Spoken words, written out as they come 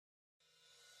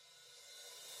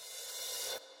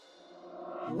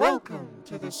Welcome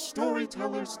to the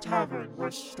Storyteller's Tavern,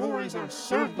 where stories are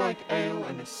served like ale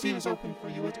and the sea is open for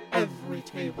you at every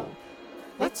table.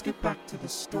 Let's get back to the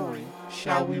story,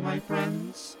 shall we, my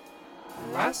friends?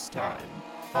 Last time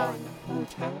on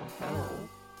Hotel Hell.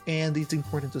 And it's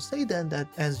important to say then that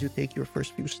as you take your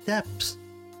first few steps,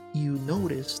 you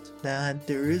noticed that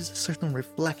there is a certain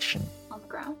reflection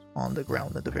on the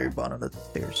ground at the very bottom of the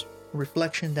stairs. A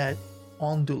reflection that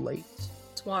undulates.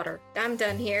 It's water. I'm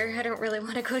done here. I don't really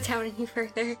want to go down any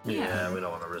further. Yeah, we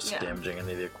don't want to risk damaging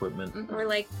any of the equipment. Mm-hmm. Or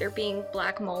like there being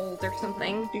black mold or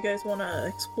something. Do you guys want to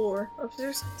explore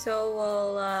upstairs?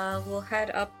 So we'll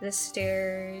head up the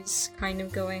stairs, kind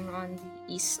of going on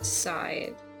the east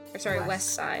side. Or sorry,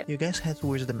 west side. You guys head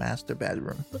towards the master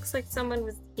bedroom. Looks like someone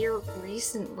was here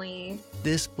recently.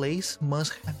 This place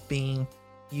must have been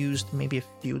used maybe a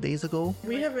few days ago.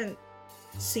 We haven't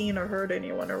seen or heard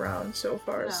anyone around so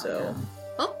far, so...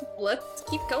 Well, let's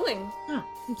keep going. Oh,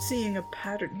 I'm seeing a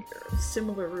pattern here. A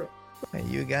similar room. And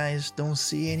you guys don't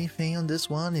see anything on this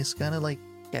one. It's kind of like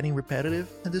getting repetitive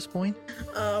at this point.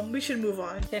 We should move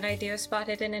on. Can I do a spot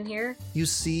hidden in here? You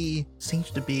see,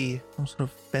 seems to be some sort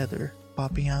of feather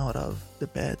popping out of the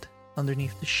bed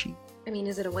underneath the sheet. I mean,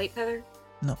 is it a white feather?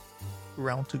 No,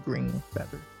 brown to green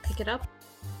feather. Pick it up.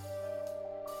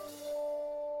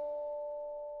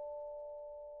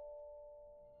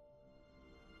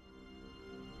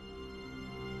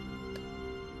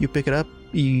 You pick it up,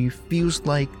 it feels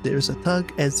like there's a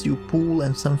tug as you pull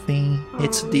and something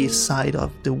hits the side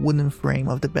of the wooden frame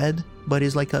of the bed, but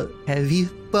it's like a heavy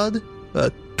thud.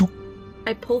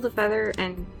 I pull the feather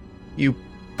and... You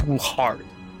pull hard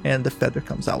and the feather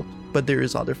comes out, but there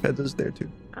is other feathers there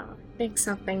too. Oh, I think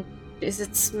something... Does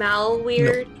it smell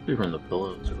weird? It should be from the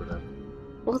pillows or whatever.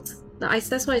 Well,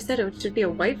 that's why I said it should be a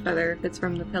white feather if it's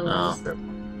from the pillows. Oh.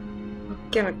 I'm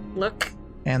gonna look.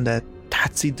 And that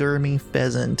taxidermy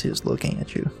pheasant is looking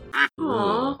at you.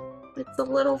 Aw, it's a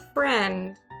little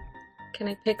friend. Can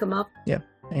I pick him up? Yeah,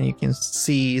 and you can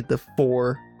see the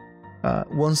four,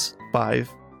 one's 5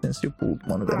 since you pulled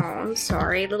one of Oh, them. I'm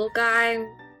sorry, little guy. I'm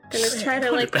gonna try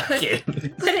to like put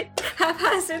it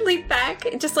haphazardly back,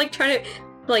 just like trying to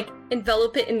like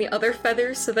envelop it in the other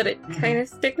feathers so that it kind of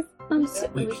sticks.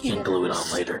 We can glue it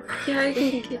on later. Yeah, I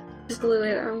can just glue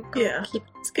it. I'm gonna Yeah, keep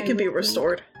this it guy can be with me.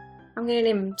 restored. I'm gonna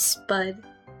name him Spud.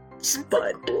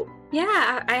 Spud.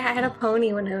 Yeah, I had a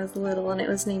pony when I was little and it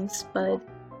was named Spud.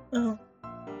 Oh.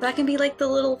 That can be like the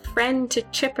little friend to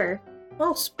Chipper.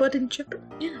 Oh, Spud and Chipper.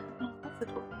 Yeah.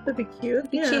 That'd be cute.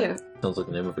 Be cute. Sounds like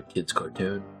the name of a kid's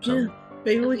cartoon. Yeah.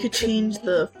 Maybe we could change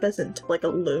the pheasant to like a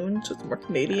loon so it's more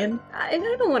Canadian. I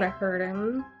don't want to hurt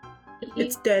him.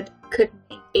 It's dead. Could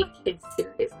make a kid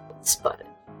series called Spud.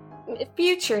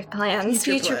 Future plans.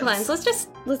 Future plans.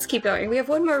 Let's keep going. We have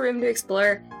one more room to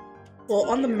explore. Well,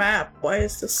 on the map, why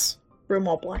is this room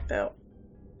all blacked out?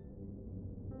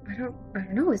 I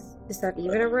don't know. Is that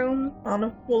even a room? I don't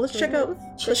know. Well, let's check out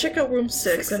room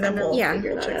 6 and then we'll check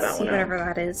that see one whatever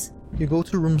out. that is. You go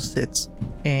to room 6,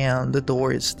 and the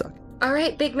door is stuck. All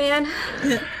right, big man.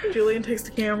 Julian takes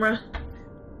the camera.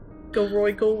 Go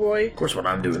Roy, go Roy. Of course, when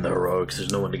I'm doing the heroics,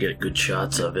 there's no one to get good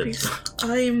shots of it.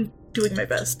 I'm doing my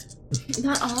best.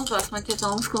 Not all of us went to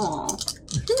film school.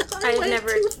 I've never.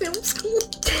 film school.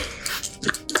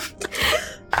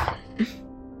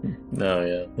 No,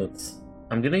 yeah,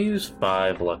 I'm gonna use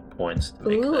 5 luck points to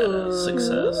make that a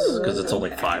success, because it's only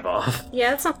 5 off.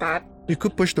 Yeah, it's not bad. You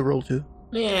could push the roll too.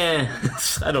 Yeah,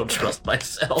 I don't trust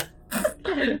myself.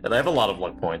 And I have a lot of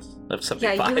luck points. I have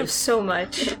 75. Yeah, you have so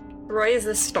much. Roy is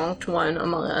the staunch one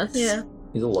among us. Yeah.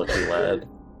 He's a lucky lad.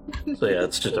 So yeah,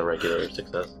 it's just a regular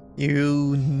success.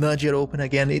 You nudge it open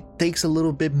again. It takes a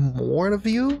little bit more of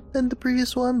you than the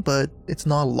previous one, but it's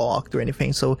not locked or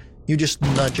anything, so you just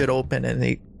nudge it open and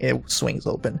it swings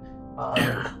open.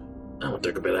 That one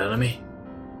took a bit out of me.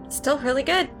 Still really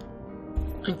good.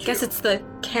 Guess it's the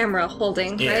camera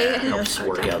holding, Yeah, right? helps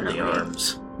work out the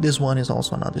arms. This one is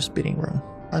also another spinning room.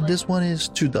 This one is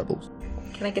 2 doubles.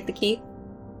 Can I get the key?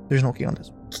 There's no key on this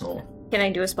one. So, Can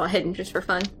I do a spot hidden just for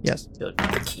fun? Yes. the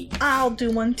key. I'll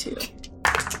do one too.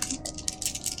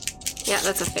 Yeah,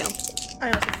 that's a fail.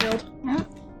 I also failed.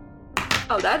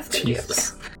 Oh, that's good news.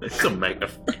 Jesus. It's a mega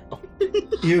fail.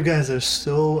 You guys are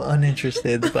so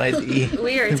uninterested by the,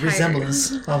 We are the tired.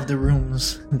 resemblance of the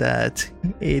rooms that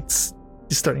it's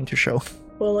starting to show.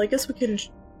 Well, I guess we can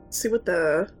see what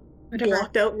the Whatever.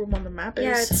 blocked out room on the map is.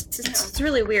 Yeah, it's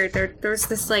really weird. There's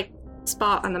this like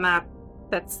spot on the map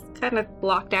that's kind of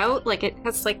blocked out. Like it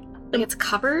has like it's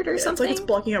covered or Yeah, something. It's like it's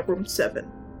blocking out room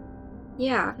 7.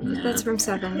 Yeah, that's room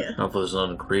 7. Yeah. Hopefully there's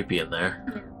nothing creepy in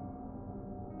there.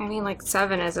 I mean, like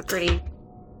 7 is a pretty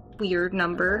weird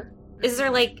number. Is there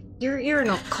like you're an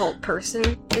occult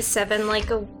person? Is 7 like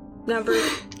a number?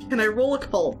 Can I roll a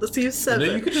cult? Let's use 7.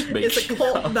 You could just make It's a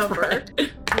cult number.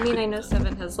 I mean, I know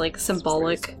 7 has like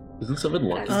symbolic. Isn't 7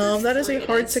 lucky? That is a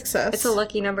hard success. It's a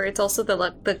lucky number. It's also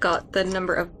the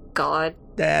number of God.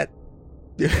 That.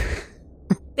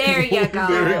 There you go.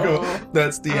 There you go.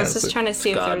 That's the I was answer. just trying to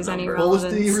see if there was any What What was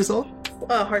relevance. the result?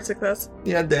 hard success.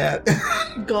 Yeah, that.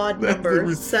 God That's number.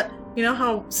 the You know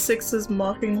how 6 is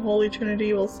mocking Holy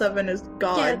Trinity? Well, 7 is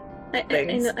God.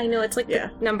 I know. It's like Yeah.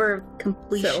 the number of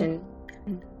completion.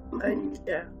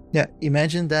 Yeah. Yeah,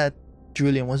 imagine that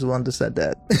Julian was the one that said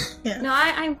that. No,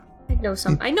 I know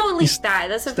some. I know at least that.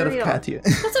 That's a Instead of very Katia.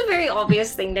 that's a very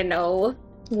obvious thing to know.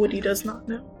 Woody does not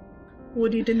know.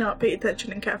 Woody did not pay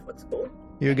attention in Catholic school.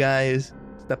 You guys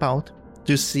step out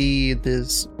to see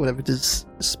this, whatever this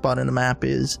spot on the map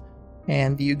is,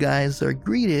 and you guys are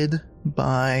greeted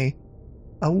by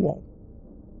a wall.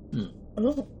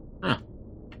 Oh. Huh.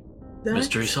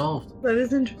 Mystery solved. That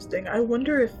is interesting. I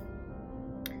wonder if...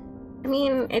 I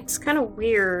mean, it's kind of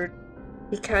weird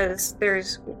because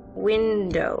there's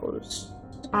windows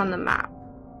on the map.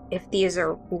 If these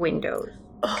are windows,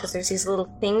 because there's these little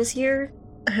things here.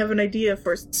 I have an idea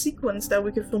for a sequence that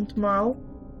we could film tomorrow.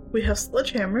 We have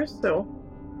sledgehammers, so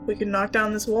we can knock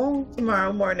down this wall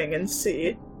tomorrow morning and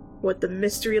see what the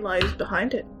mystery lies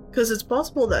behind it. Because it's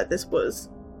possible that this was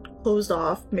closed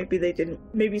off.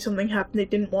 Maybe something happened they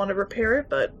didn't want to repair it,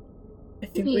 but I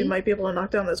think we might be able to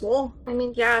knock down this wall. I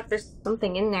mean, yeah, if there's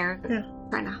something in there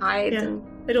trying to hide. Yeah.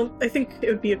 then- I think it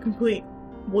would be a complete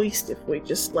waste if we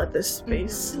just let this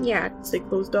space Yeah, stay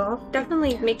closed off.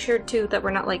 definitely make sure too that we're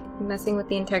not like messing with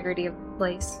the integrity of the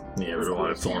place. Yeah, we don't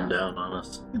want it falling down on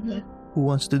us. Who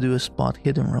wants to do a spot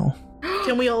hidden roll?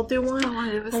 Can we all do one?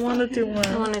 I want to do one.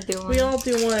 I want to do one. We all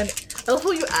do one. I love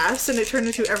how you asked and it turned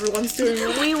into everyone's doing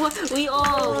one. we all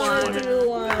I want want to do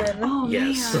one. Oh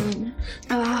Yes. man.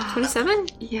 27.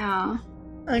 Yeah.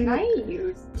 I'm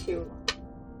used 2.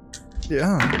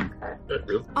 Yeah.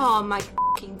 Oh my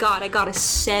fucking god! I got a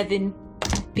 7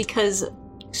 because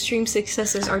extreme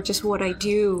successes are just what I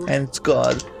do. And it's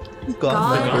God. God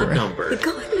God. number. God number. The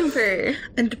god number.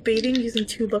 and debating using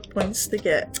 2 luck points to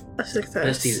get a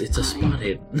success. Besties, it's a spot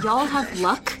hidden. Y'all have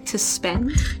luck to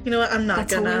spend. You know what? I'm not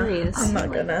That's gonna. hilarious. I'm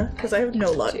not gonna, because I have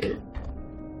no luck.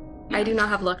 I do not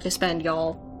have luck to spend,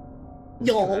 y'all.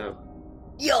 Y'all.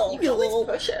 Y'all.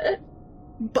 push it.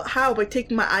 But how? By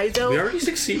taking my eyes out? We already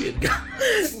succeeded,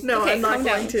 guys. No, Okay, I'm not calm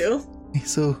going to.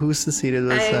 So who's succeeded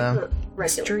with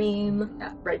Stream.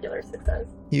 Regular success.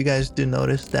 you guys do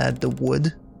notice that the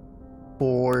wood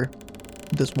for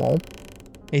this wall,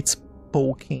 it's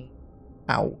poking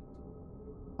out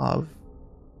of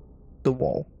the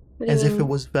wall. As if it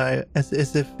was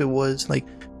as if it was like,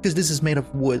 because this is made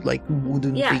of wood, like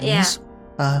wooden beams,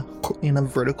 in a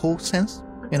vertical sense.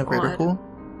 That's odd.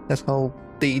 That's how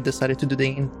they decided to do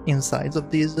the insides of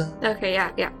these Okay,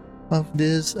 yeah. of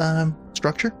this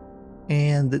structure,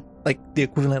 and the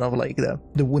equivalent of like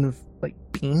the wooden like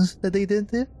beams that they did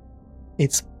there,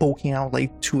 it's poking out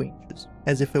like 2 inches,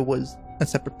 as if it was a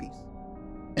separate piece.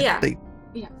 And Yeah.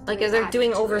 Yeah. Like as they're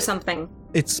doing over something.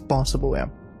 It's possible, yeah,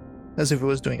 as if it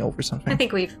was doing over something. I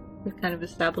think we've kind of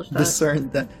established that.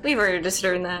 Discerned that. We've already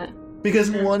discerned that.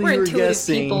 Because one We're you were intuitive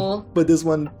guessing, people. but this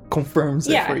one confirms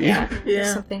it for you. There's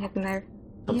Yeah. something happened there.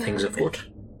 Something's afoot.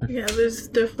 Yeah, there's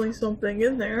definitely something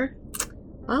in there.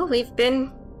 Well, we've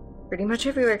been pretty much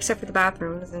everywhere except for the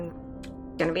bathrooms, and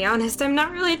gonna be honest, I'm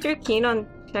not really too keen on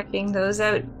checking those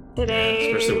out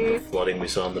today. Especially with the flooding we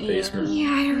saw in the basement. Yeah,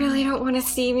 I really don't want to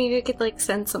see. Maybe we could like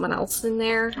send someone else in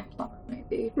there.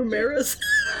 Maybe. Ramirez.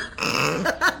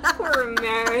 Poor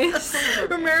Ramirez.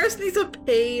 Ramirez needs a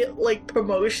pay,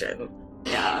 promotion.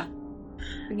 Yeah.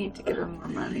 We need to give him more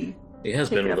money. He has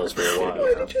been with us for a Why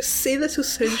while. did you say this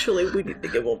essentially? We need to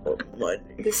give him more money.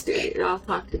 The studio. I'll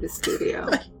talk to the studio.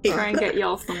 hate Try and get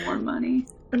y'all some more money.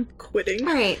 I'm quitting.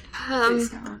 All right, Please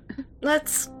don't.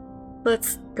 let's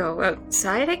go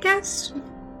outside, I guess.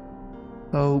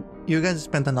 So you guys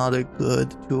spent another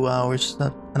good 2 hours,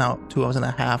 2 hours and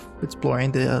a half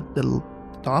exploring the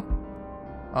top.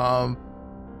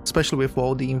 Especially with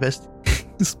all the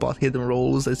spot hidden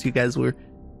rolls as you guys were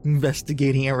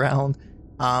investigating around.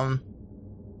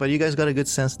 But you guys got a good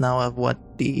sense now of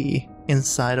what the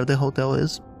inside of the hotel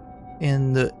is.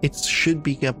 And it should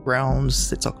be around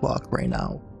 6 o'clock right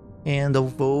now. And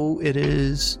although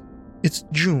it's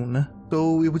June,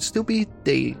 so it would still be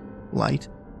daylight.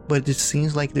 But it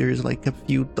seems like there's like a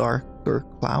few darker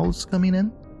clouds coming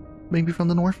in, maybe from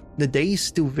the north. The day is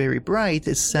still very bright,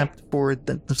 except for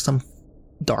some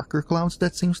darker clouds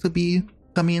that seems to be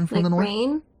coming in from Like the north.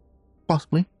 rain.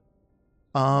 Possibly.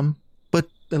 But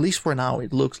at least for now,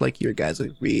 it looks like your guys are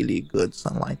really good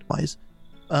sunlight-wise.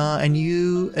 And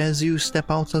as you step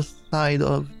outside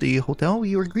of the hotel,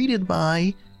 you are greeted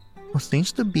by what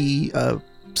seems to be a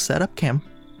setup camp,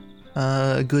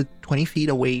 a good 20 feet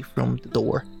away from the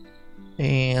door.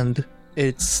 And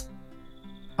it's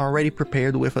already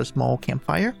prepared with a small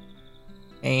campfire.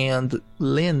 And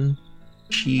Lynn,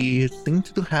 she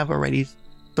seems to have already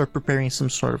started preparing some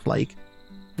sort of like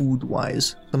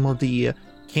food-wise. Some of the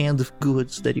canned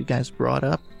goods that you guys brought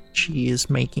up, she is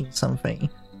making something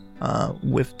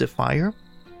with the fire.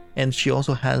 And she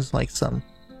also has like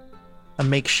a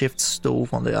makeshift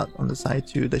stove on the side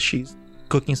too that she's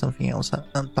cooking something else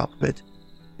on top of it.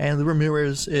 And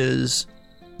Ramirez is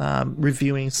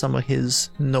reviewing some of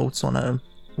his notes on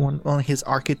his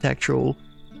architectural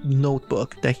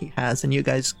notebook that he has, and you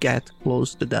guys get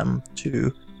close to them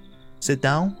to sit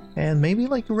down and maybe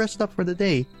like rest up for the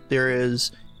day. There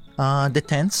is the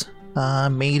tents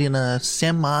made in a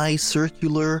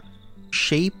semi-circular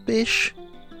shape-ish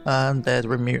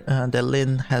that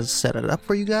Lynn has set it up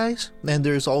for you guys. And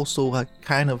there's also a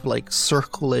kind of like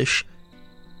circle-ish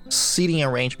seating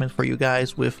arrangement for you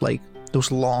guys with like those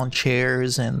lawn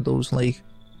chairs and those like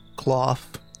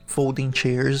cloth folding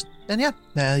chairs. And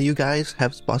yeah, you guys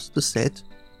have spots to sit.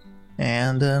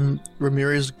 And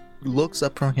Ramirez looks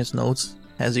up from his notes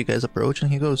as you guys approach,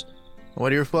 and he goes,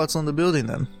 "What are your thoughts on the building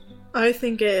then?" I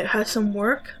think it has some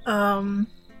work.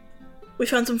 We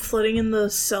found some flooding in the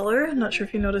cellar. Not sure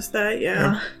if you noticed that.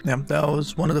 Yeah, that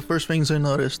was one of the first things I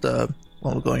noticed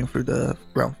while going through the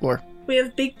ground floor. We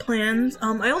have big plans.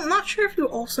 I'm not sure if you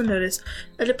also noticed.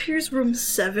 It appears room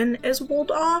 7 is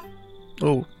walled off.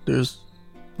 Oh,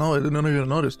 I didn't even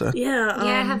notice that.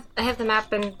 Yeah. I have the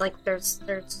map, and like there's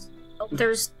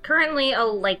currently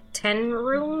like 10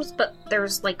 rooms, but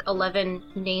there's like 11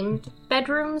 named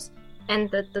bedrooms, and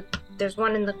there's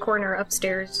one in the corner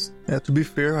upstairs. Yeah, to be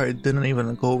fair, I didn't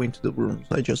even go into the rooms.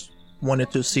 I just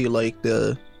wanted to see like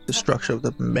the structure of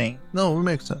the main. No, it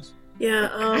makes sense.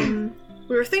 Yeah.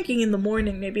 We were thinking in the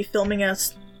morning maybe filming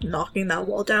us knocking that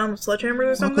wall down with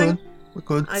sledgehammers or something. We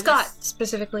could. Scott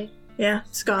specifically. Yeah,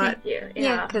 Scott.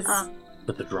 Yeah, because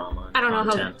With the drama. I don't know how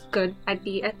content. good I'd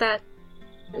be at that.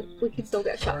 We could still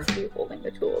get shots of you holding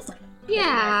the tools.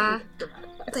 Yeah.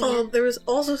 There was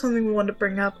also something we wanted to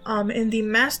bring up. In the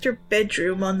master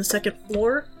bedroom on the 2nd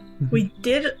floor, we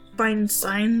did find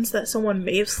signs that someone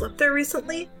may have slept there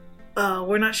recently.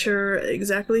 We're not sure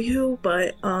exactly who,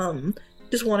 but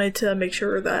just wanted to make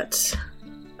sure that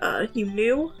you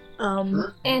knew.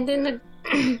 And in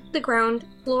the ground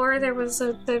floor, there was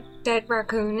the dead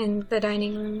raccoon in the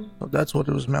dining room. Oh, that's what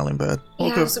it was smelling bad. Yeah,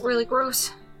 Okay. it was really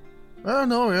gross.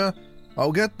 No, yeah.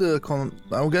 I'll get the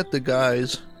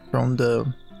guys from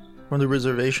the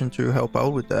reservation to help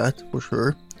out with that for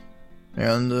sure.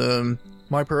 And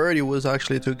my priority was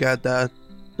actually to get that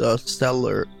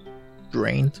cellar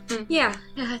drained. Yeah,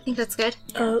 I think that's good.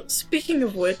 Speaking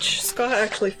of which, Scott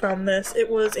actually found this. It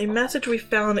was a message we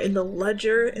found in the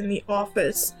ledger in the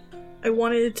office. I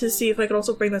wanted to see if I could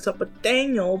also bring this up with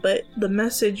Daniel, but the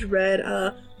message read,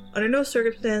 under no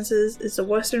circumstances is the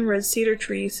western red cedar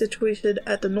tree situated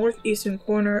at the northeastern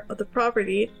corner of the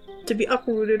property to be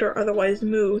uprooted or otherwise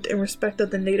moved in respect of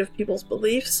the native people's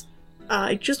beliefs.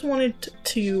 I just wanted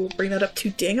to bring that up to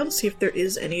Daniel to see if there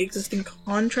is any existing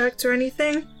contracts or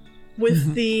anything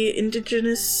with the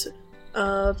indigenous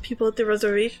people at the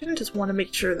reservation. Just want to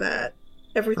make sure that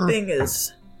everything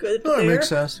is good That there. makes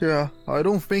sense, yeah. I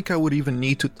don't think I would even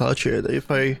need to touch it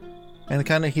and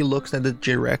kind of he looks at the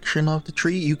direction of the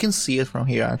tree. You can see it from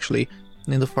here actually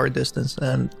in the far distance,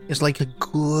 and it's like a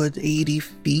good 80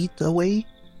 feet away.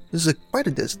 This is quite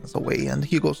a distance away, and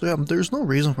he goes, yeah, there's no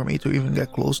reason for me to even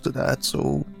get close to that,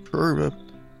 so sure, but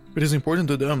it is important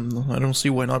to them. I don't see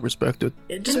why not respect it.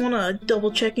 I just want to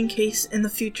double check in case in the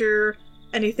future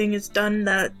anything is done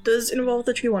that does involve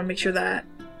the tree. Want to make sure that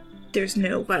there's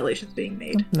no violations being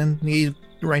made. And then he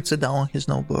writes it down on his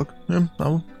notebook. Yeah,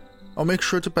 I'll make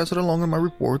sure to pass it along in my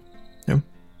report. Yeah.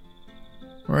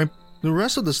 Alright. The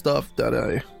rest of the stuff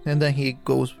and then he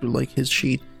goes through like his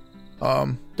sheet,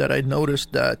 that I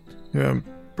noticed that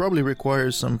probably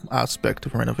requires some aspect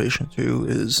of renovation too,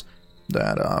 is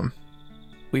that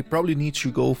we probably need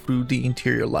to go through the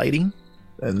interior lighting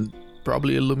and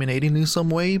probably illuminating in some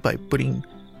way by putting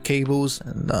cables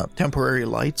and temporary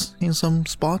lights in some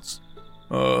spots.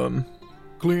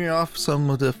 Clearing off some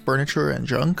of the furniture and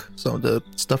junk, some of the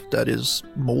stuff that is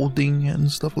molding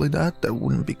and stuff like that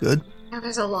wouldn't be good. Yeah,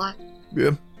 there's a lot.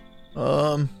 Yeah.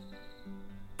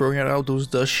 Throwing out those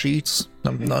dust sheets.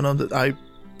 None of that. I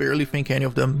barely think any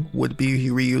of them would be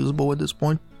reusable at this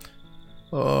point.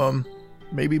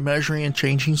 maybe measuring and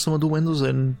changing some of the windows,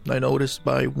 and I noticed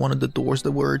by one of the doors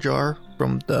that were ajar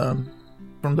from the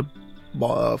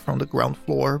ground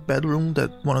floor bedroom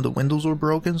that one of the windows were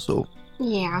broken, so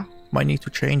Yeah. might need to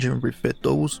change and refit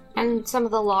those. And some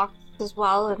of the locks as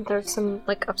well, and there's some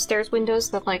like upstairs windows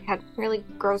that like had really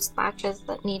gross latches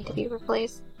that need to be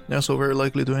replaced. Yeah, so very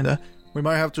likely doing that. We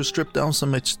might have to strip down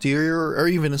some exterior or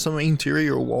even some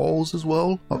interior walls as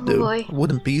well of the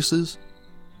wooden pieces.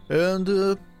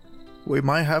 And we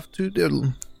might have to,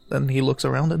 then he looks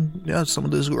around and yeah, some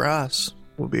of this grass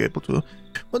we'll be able to.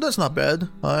 But that's not bad.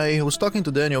 I was talking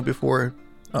to Daniel before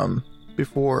I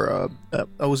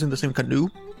was in the same canoe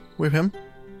with him,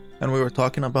 and we were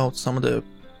talking about some of the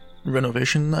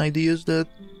renovation ideas that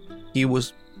he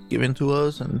was giving to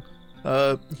us, and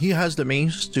he has the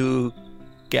means to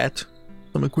get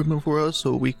some equipment for us,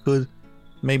 so we could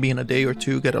maybe in a day or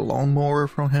two get a lawnmower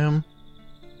from him.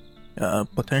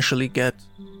 Potentially get,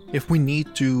 if we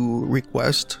need to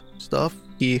request stuff,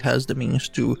 he has the means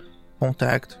to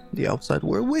contact the outside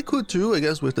world. We could too, I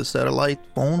guess, with the satellite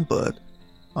phone, but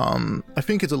I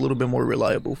think it's a little bit more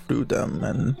reliable through them,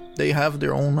 and they have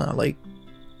their own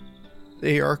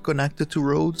they are connected to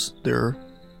roads, their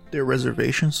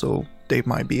reservations, so they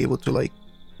might be able to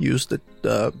use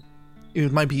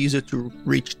it might be easier to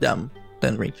reach them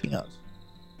than reaching us,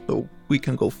 so we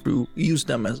can use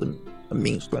them as a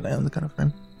means to an end kind of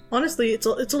thing. Honestly, it's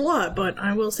a lot, but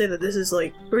I will say that this is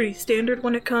pretty standard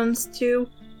when it comes to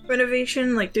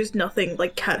renovation. There's nothing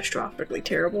catastrophically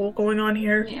terrible going on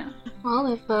here. Yeah.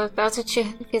 Well, if that's what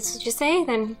you say,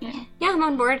 then yeah, I'm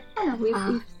on board. I don't know,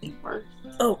 we've seen worse.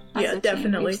 Oh, As yeah, a team,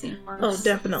 definitely. we've seen worse. Oh,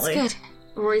 definitely. It's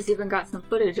good. Roy's even got some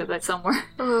footage of it somewhere.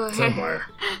 Somewhere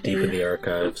deep in the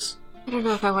archives. I don't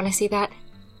know if I want to see that.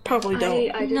 Probably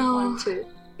don't. I didn't No. want to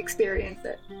experience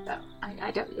it, so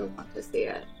I definitely want to see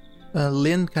it.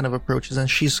 Lynn kind of approaches and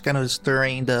she's kind of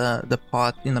stirring the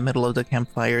pot in the middle of the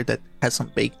campfire that has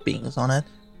some baked beans on it.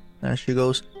 And she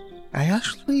goes, I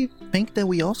actually think that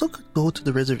we also could go to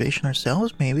the reservation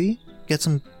ourselves, maybe.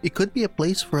 It could be a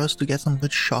place for us to get some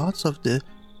good shots of the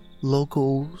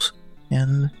locals,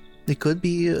 and it could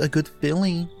be a good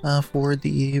feeling for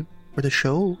the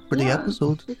show, for the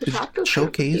episode, We could talk to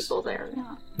showcase. people there.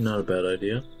 Yeah. Not a bad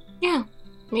idea. Yeah,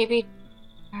 maybe,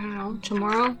 I don't know,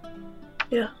 tomorrow?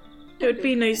 Yeah. It would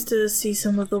be nice to see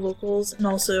some of the locals and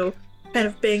also kind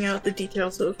of bang out the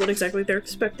details of what exactly they're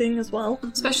expecting as well.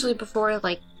 Especially before,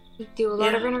 we do a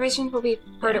lot of renovations. We'll be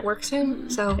hard at work soon,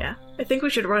 so... Yeah. I think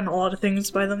we should run a lot of things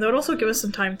by them. That would also give us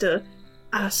some time to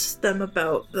ask them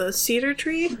about the cedar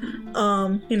tree.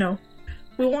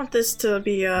 We want this to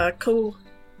be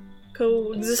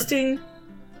coexisting.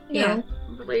 You know?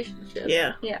 Relationship.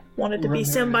 Yeah. Yeah. Want it to be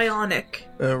symbiotic.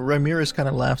 Ramirez kind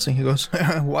of laughs and he goes,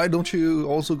 why don't you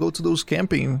also go to those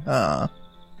camping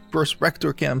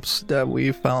prospector camps that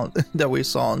we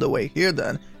saw on the way here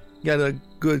then? Got a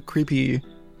good creepy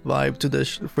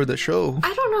vibe for the show.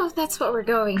 I don't know if that's what we're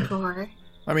going for.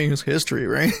 I mean, it's history,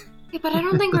 right? Yeah, but I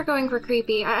don't think we're going for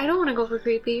creepy. I don't want to go for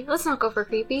creepy. Let's not go for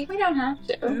creepy. We don't have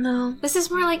to. No. This is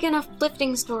more like an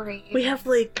uplifting story. We have,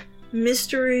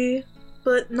 mystery,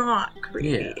 but not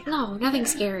creepy. Yeah. No, nothing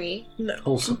scary. No.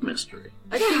 Wholesome mystery.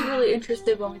 I'd be really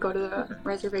interested when we go to the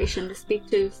reservation to speak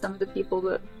to some of the people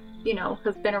that,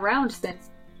 have been around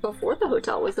since before the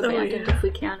hotel was abandoned, if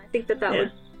we can. I think that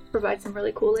would provide some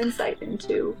really cool insight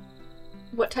into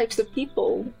what types of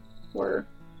people were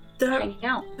hanging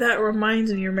out. That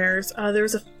reminds me, Ramirez, there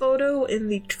was a photo in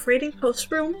the trading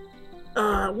post room.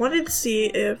 Wanted to see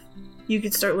if you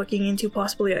could start looking into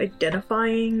possibly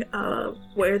identifying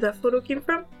where that photo came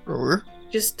from. Sure.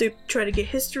 Just to try to get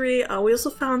history. We also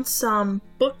found some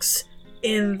books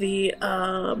in the,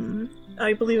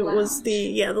 I believe it was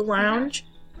the lounge.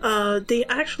 They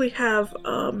actually have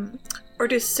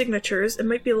artist signatures. It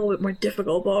might be a little bit more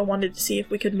difficult, but I wanted to see if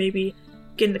we could maybe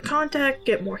get into contact,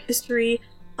 get more history.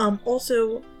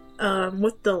 Also,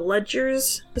 with the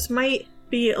ledgers, this might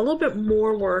be a little bit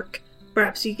more work.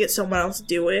 Perhaps you get someone else to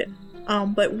do it.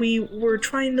 But we were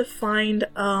trying to find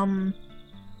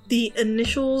the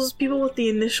initials, people with the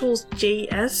initials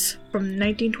JS from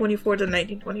 1924 to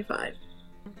 1925.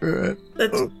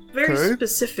 That's very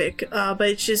specific, but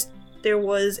it's just there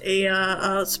was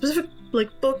a specific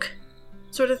book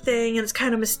sort of thing, and it's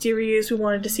kind of mysterious. We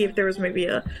wanted to see if there was maybe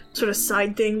a sort of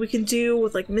side thing we can do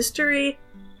with mystery.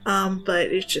 But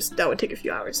it's just that would take a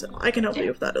few hours, so I can help you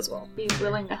with that as well. Be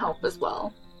willing to help as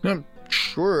well.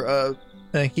 Sure.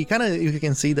 He kind of, you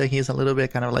can see that he's a little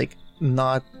bit kind of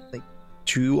not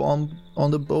too on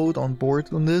the boat, on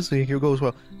board on this. He goes,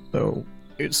 well, so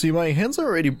see, my hands are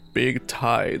already big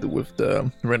tied with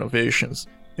the renovations.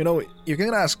 You know, you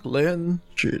can ask Lynn.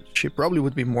 She probably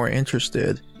would be more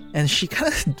interested. And she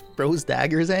kind of throws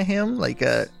daggers at him, like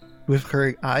with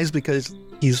her eyes, because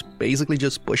he's basically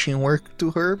just pushing work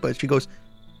to her. But she goes,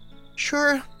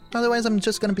 "Sure. Otherwise, I'm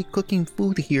just gonna be cooking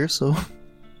food here." So,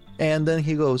 and then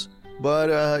he goes, "But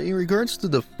in regards to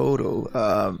the photo,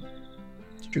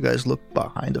 did you guys look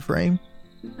behind the frame?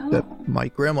 No. That my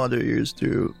grandmother used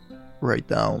to write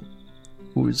down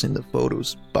who is in the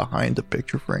photos behind the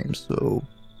picture frame. So,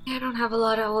 Yeah, I don't have a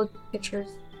lot of old pictures.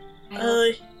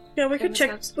 Yeah, we could check.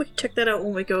 Grandma's We could check that out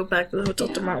when we go back to the hotel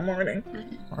tomorrow morning.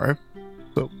 all right.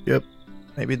 So, yep,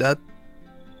 maybe that.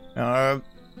 And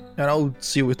I'll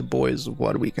see with the boys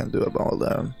what we can do about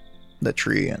the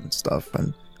tree and stuff.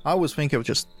 And I was thinking of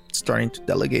just starting to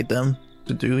delegate them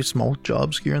to do small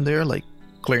jobs here and there, like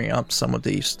clearing up some of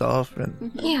the stuff.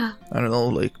 And Yeah. I don't know,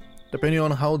 like depending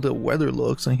on how the weather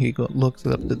looks, and he looks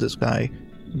up to the sky,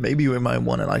 maybe we might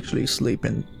want to actually sleep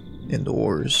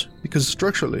indoors, because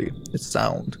structurally it's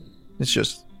sound. It's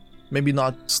just maybe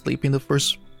not sleep in the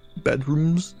first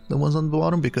bedrooms, the ones on the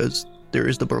bottom, because there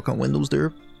is the broken windows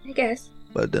there. I guess.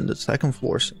 But then the second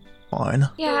floor's fine.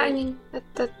 Yeah, I mean,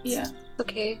 that's Yeah.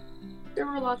 okay. There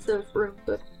were lots of rooms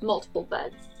with multiple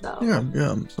beds, so.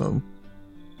 Yeah. So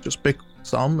just pick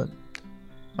some,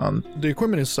 and the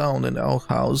equipment is sound in the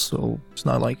outhouse, so it's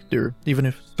not like even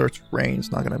if it starts to rain,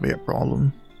 it's not gonna be a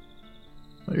problem.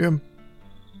 So yeah,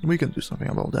 we can do something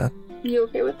about that. You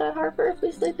okay with that, Harper, if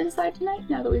we sleep inside tonight,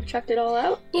 now that we've checked it all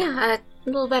out? Yeah, a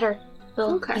little better. A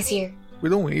little Okay. easier. We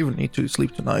don't even need to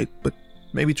sleep tonight, but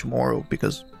maybe tomorrow,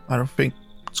 because I don't think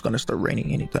it's gonna start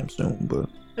raining anytime soon. But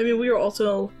I mean, we were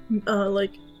also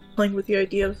like playing with the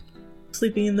idea of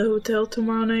sleeping in the hotel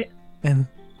tomorrow night. and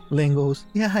Lynn goes,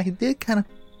 "Yeah, I did kind of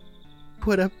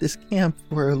put up this camp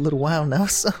for a little while now,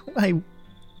 so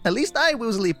at least I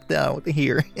will sleep out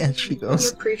here." And she We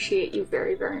goes, appreciate you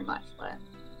very, very much, Lynn.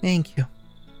 "Thank you."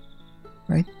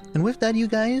 Right, and with that, you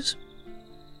guys,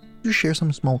 you share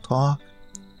some small talk,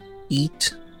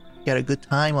 eat, get a good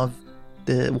time of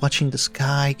watching the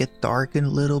sky get darkened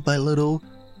little by little,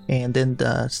 and then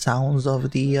the sounds of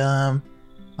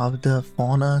the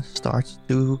fauna starts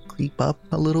to creep up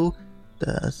a little.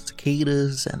 The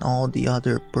cicadas and all the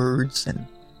other birds and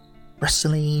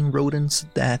rustling rodents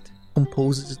that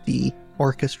composes the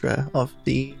orchestra of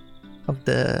the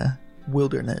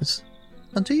wilderness.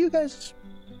 Until you guys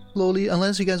slowly,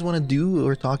 unless you guys want to do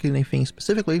or talk anything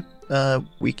specifically,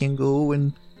 we can go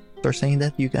and start saying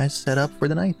that you guys set up for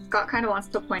the night. Scott kind of wants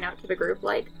to point out to the group,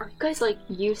 like, are you guys, like,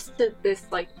 used to this,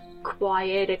 like,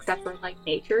 quiet, except for, like,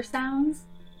 nature sounds?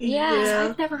 Yeah.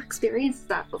 I've never experienced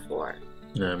that before.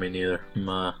 No, me neither.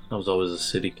 I was always a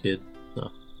city kid, so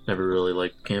never really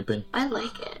liked camping. I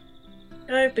like it.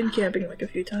 I've been camping like a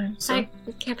few times. So. I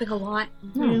was camping a lot.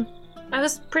 Yeah. I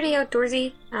was pretty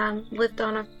outdoorsy. Lived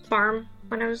on a farm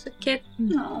when I was a kid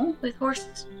No. with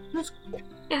horses. That's cool.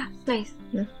 Yeah, it's nice.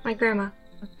 Yeah. My grandma,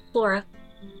 Flora.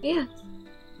 Yeah,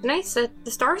 it's nice. The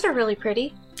stars are really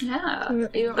pretty. Yeah. Yeah.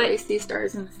 You don't But- really see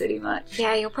stars in the city much.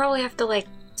 Yeah, you'll probably have to like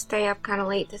stay up kind of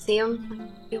late to see them.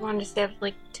 If you wanted to stay up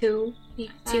like 2, you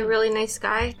can see a really nice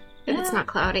sky if it's Yeah. not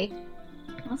cloudy.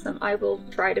 Awesome. I will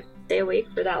try to stay awake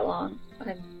for that long.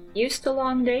 I'm used to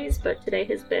long days, but today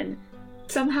has been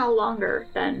somehow longer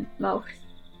than most.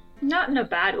 Not in a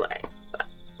bad way.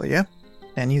 But yeah,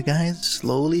 and you guys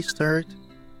slowly start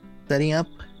setting up.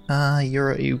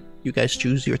 You guys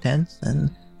choose your tents and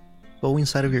go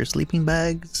inside of your sleeping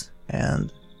bags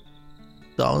and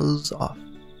doze off.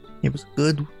 It was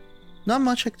good, not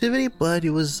much activity, but it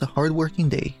was a hard-working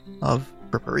day of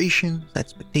preparations,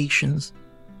 expectations,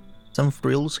 some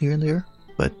thrills here and there.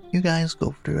 But you guys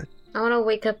go through it. I want to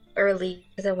wake up early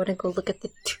because I want to go look at the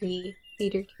tree,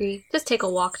 cedar tree. Just take a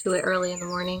walk to it early in the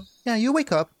morning. Yeah, you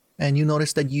wake up and you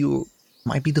notice that you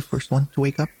might be the first one to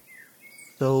wake up.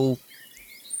 So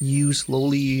you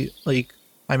slowly, like,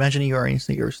 I imagine you are in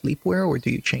your sleepwear, or do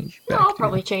you change back? I'll to-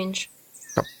 probably change.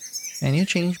 And you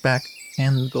change back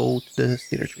and go to the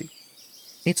cedar tree.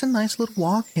 It's a nice little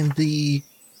walk, and the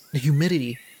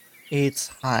humidity, it's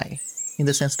high in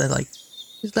the sense that, like,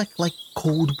 it's like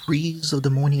cold breeze of the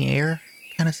morning air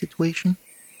kind of situation.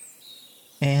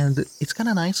 And it's kind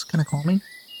of nice, kind of calming.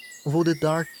 Although the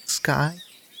dark sky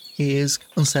is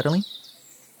unsettling,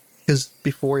 because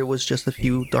before it was just a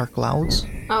few dark clouds.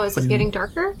 Oh, is it But- getting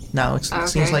darker? Now it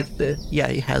seems Okay. like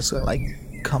it has like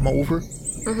come over,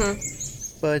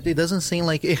 Mm-hmm. but it doesn't seem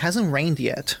like it hasn't rained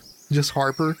yet. Just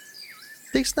Harper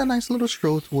takes that nice little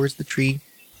stroll towards the tree.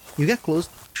 You get close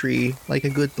to the tree, like a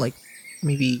good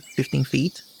maybe 15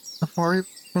 feet apart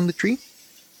from the tree,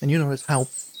 and you notice how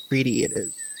pretty it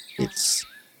is. It's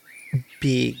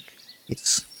big.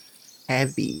 It's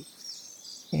heavy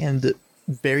and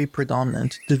very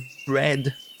predominant. The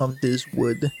red of this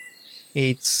wood,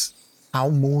 it's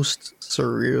almost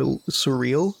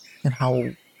surreal and how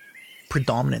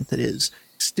predominant it is.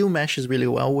 Still meshes really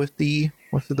well with the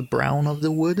brown of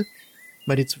the wood,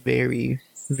 but it's very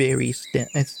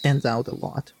it stands out a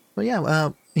lot. But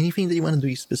yeah, anything that you want to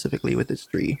do specifically with this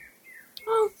tree?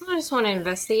 Well, I just want to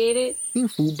investigate it. In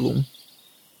full bloom,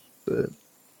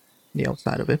 the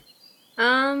outside of it.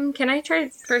 Can I try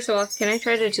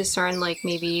to discern like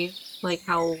maybe like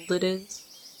how old it is?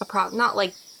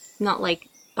 Not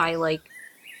by like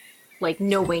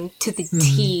knowing to the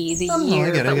T the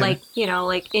year, but like, you know,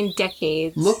 like in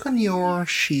decades. Look on your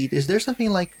sheet. Is there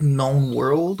something like known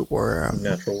world or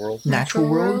natural world? Natural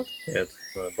world? Yeah, it's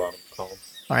the bottom column.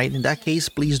 All right, in that case,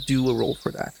 please do a roll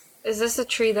for that. Is this a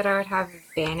tree that I would have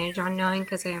advantage on knowing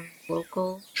because I am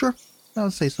local? Sure, I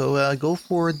would say so. Go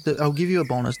for I'll give you a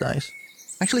bonus dice.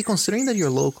 Actually, considering that you're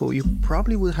local, you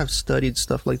probably would have studied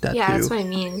stuff like that too. Yeah, that's what I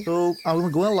mean. So I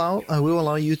will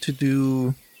allow you to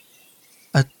do.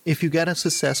 If you get a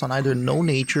success on either know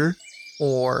nature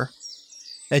or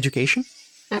education,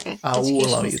 okay, I will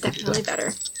allow you is to do definitely that.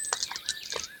 better.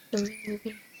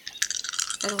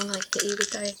 I don't want to like hit you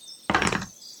with dice.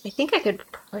 I think I could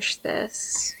push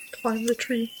this. Climb the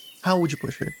tree. How would you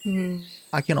push it?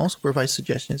 I can also provide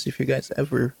suggestions if you guys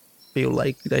ever feel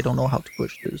like I don't know how to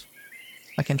push this.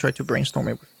 I can try to brainstorm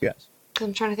it with you guys.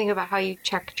 I'm trying to think about how you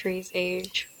check trees'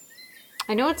 age.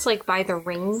 I know it's like by the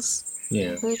rings.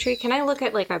 Yeah. The tree. Can I look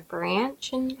at like a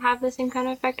branch and have the same kind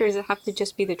of effect, or does it have to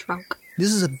just be the trunk?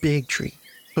 This is a big tree,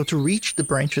 so to reach the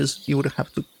branches, you would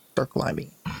have to start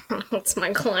climbing. What's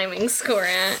my climbing score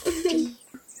at?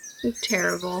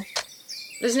 Terrible.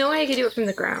 There's no way I could do it from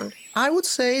the ground. I would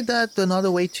say that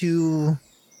another way to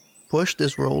push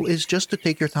this roll is just to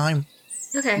take your time.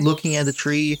 Okay. Looking at the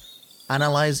tree,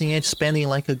 analyzing it, spending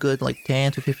like a good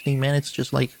 10 to 15 minutes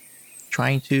just like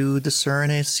trying to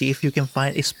discern it, see if you can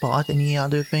find a spot, any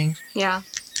other things. Yeah.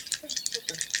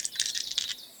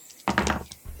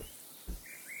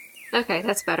 Okay,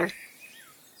 that's better.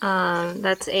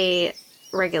 That's a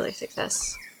regular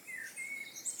success.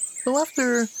 So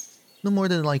after no more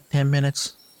than 10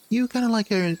 minutes, you kind of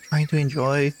are trying to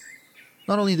enjoy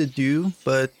not only the dew,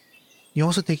 but you're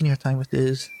also taking your time with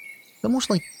this. It's almost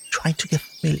like trying to get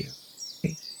familiar.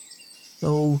 Okay?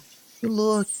 So you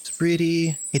look, it's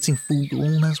pretty, it's in full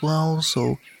bloom as well, so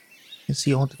you can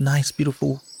see all the nice,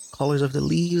 beautiful colors of the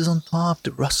leaves on top,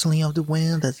 the rustling of the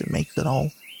wind as it makes it all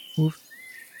move.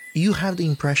 You have the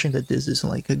impression that this is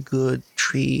like a good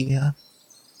tree, a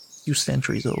few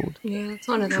centuries old. Yeah, it's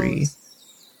one of tree. those.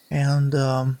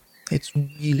 And it's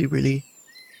really, really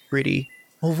pretty.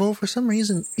 Although for some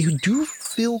reason you do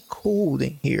feel cold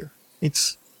in here.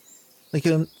 It's like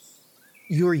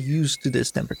you're used to this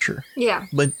temperature. Yeah.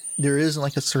 But there is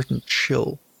a certain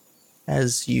chill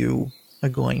as you are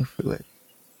going through it.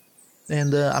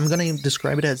 And I'm gonna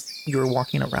describe it as you're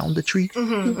walking around the tree.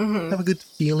 Have a good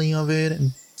feeling of it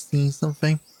and seeing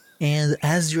something. And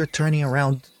as you're turning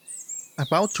around,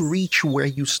 about to reach where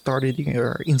you started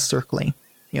your encircling,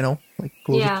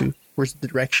 closer towards the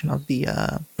direction of the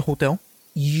hotel,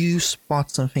 you spot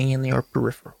something in your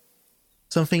peripheral.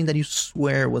 Something that you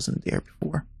swear wasn't there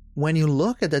before. When you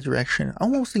look at that direction,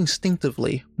 almost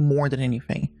instinctively, more than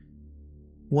anything,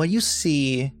 what you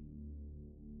see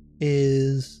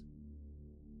is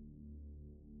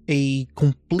a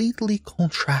completely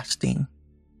contrasting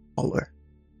color.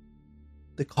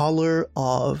 The color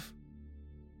of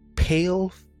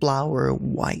pale flower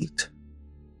white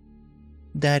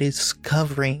that is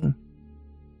covering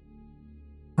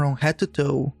from head to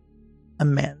toe a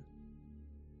man.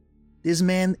 This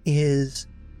man is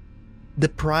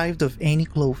deprived of any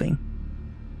clothing,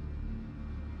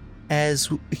 as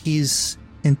his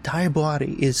entire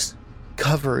body is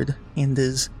covered in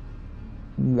this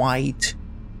white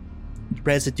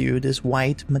residue, this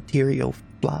white material,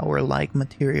 flower-like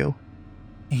material.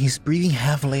 And he's breathing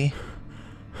heavily,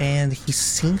 and he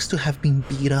seems to have been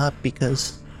beat up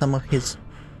because some of his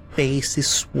face is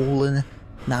swollen,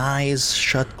 and eyes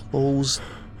shut closed,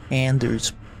 and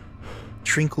there's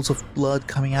trickles of blood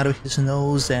coming out of his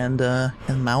nose and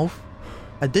mouth.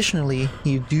 Additionally,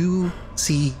 you do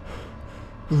see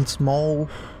small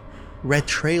red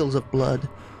trails of blood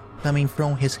coming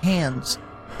from his hands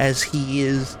as he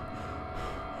is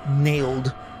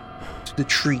nailed to the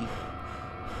tree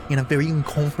in a very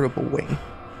uncomfortable way.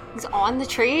 He's on the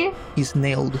tree? He's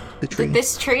nailed to the tree.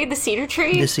 This tree? The cedar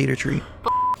tree? The cedar tree.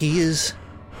 He is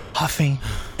huffing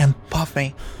and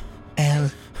puffing,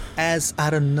 and as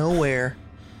out of nowhere,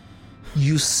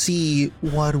 you see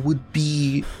what would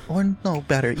be, or no,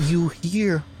 better, you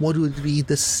hear what would be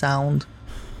the sound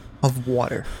of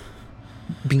water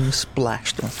being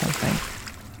splashed on something.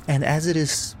 And as it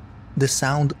is, the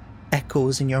sound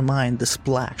echoes in your mind, the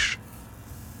splash.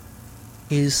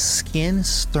 His skin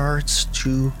starts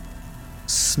to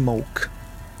smoke,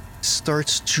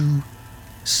 starts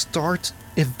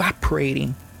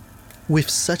evaporating with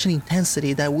such an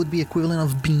intensity that would be equivalent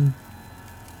of being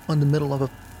on the middle of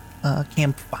a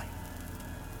campfire.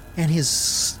 And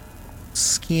his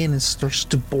skin starts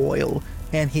to boil,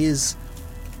 and his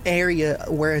area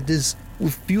where this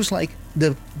feels like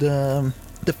the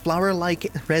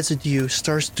flour-like residue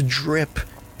starts to drip,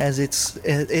 as it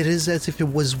is as if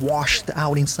it was washed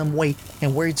out in some way,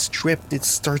 and where it's dripped, it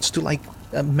starts to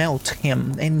melt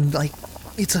him, and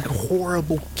it's a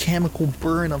horrible chemical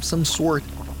burn of some sort,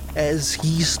 as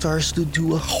he starts to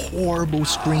do a horrible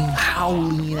scream,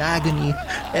 howling in agony,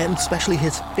 and especially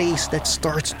his face that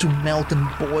starts to melt and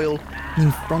boil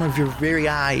in front of your very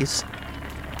eyes.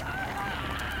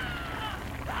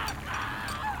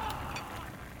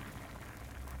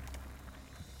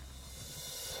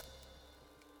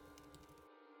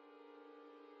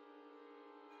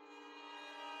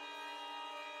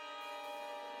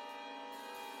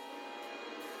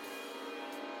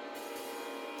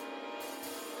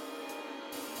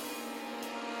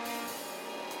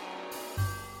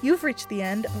 You've reached the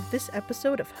end of this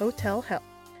episode of Hotel Hell.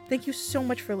 Thank you so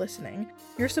much for listening.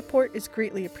 Your support is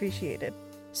greatly appreciated.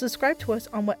 Subscribe to us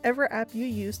on whatever app you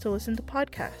use to listen to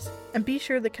podcasts, and be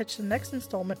sure to catch the next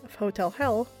installment of Hotel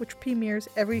Hell, which premieres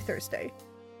every Thursday.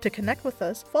 To connect with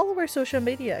us, follow our social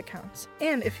media accounts,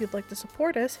 and if you'd like to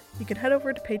support us, you can head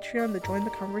over to Patreon to join the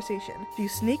conversation, view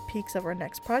sneak peeks of our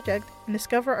next project, and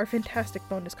discover our fantastic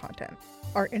bonus content.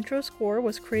 Our intro score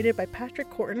was created by Patrick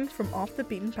Corton from Off the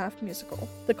Beaten Path Musical.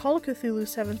 The Call of Cthulhu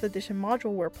 7th edition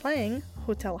module we're playing,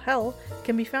 Hotel Hell,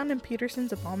 can be found in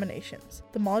Peterson's Abominations.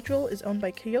 The module is owned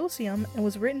by Chaosium and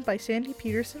was written by Sandy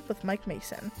Peterson with Mike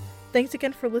Mason. Thanks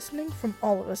again for listening from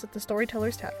all of us at the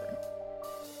Storytellers Tavern.